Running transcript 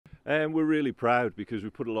And we're really proud because we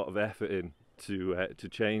put a lot of effort in to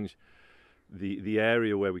change the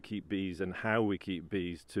area where we keep bees and how we keep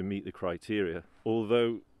bees to meet the criteria.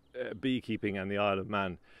 Although beekeeping and the Isle of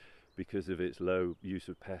Man, because of its low use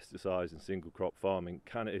of pesticides and single crop farming,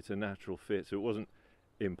 it's a natural fit. So it wasn't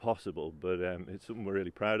impossible, but it's something we're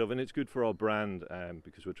really proud of, and it's good for our brand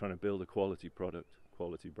because we're trying to build a quality product,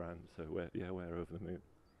 quality brand. So we're over the moon.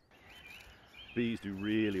 Bees do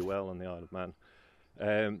really well on the Isle of Man.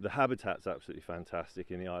 The habitat's absolutely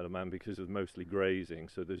fantastic in the Isle of Man because of mostly grazing,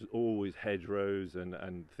 so there's always hedgerows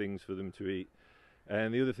and things for them to eat.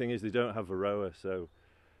 And the other thing is they don't have varroa, so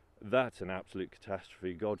that's an absolute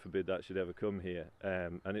catastrophe. God forbid that should ever come here.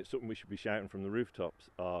 And it's something we should be shouting from the rooftops,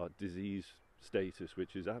 our disease status,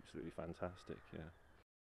 which is absolutely fantastic. Yeah.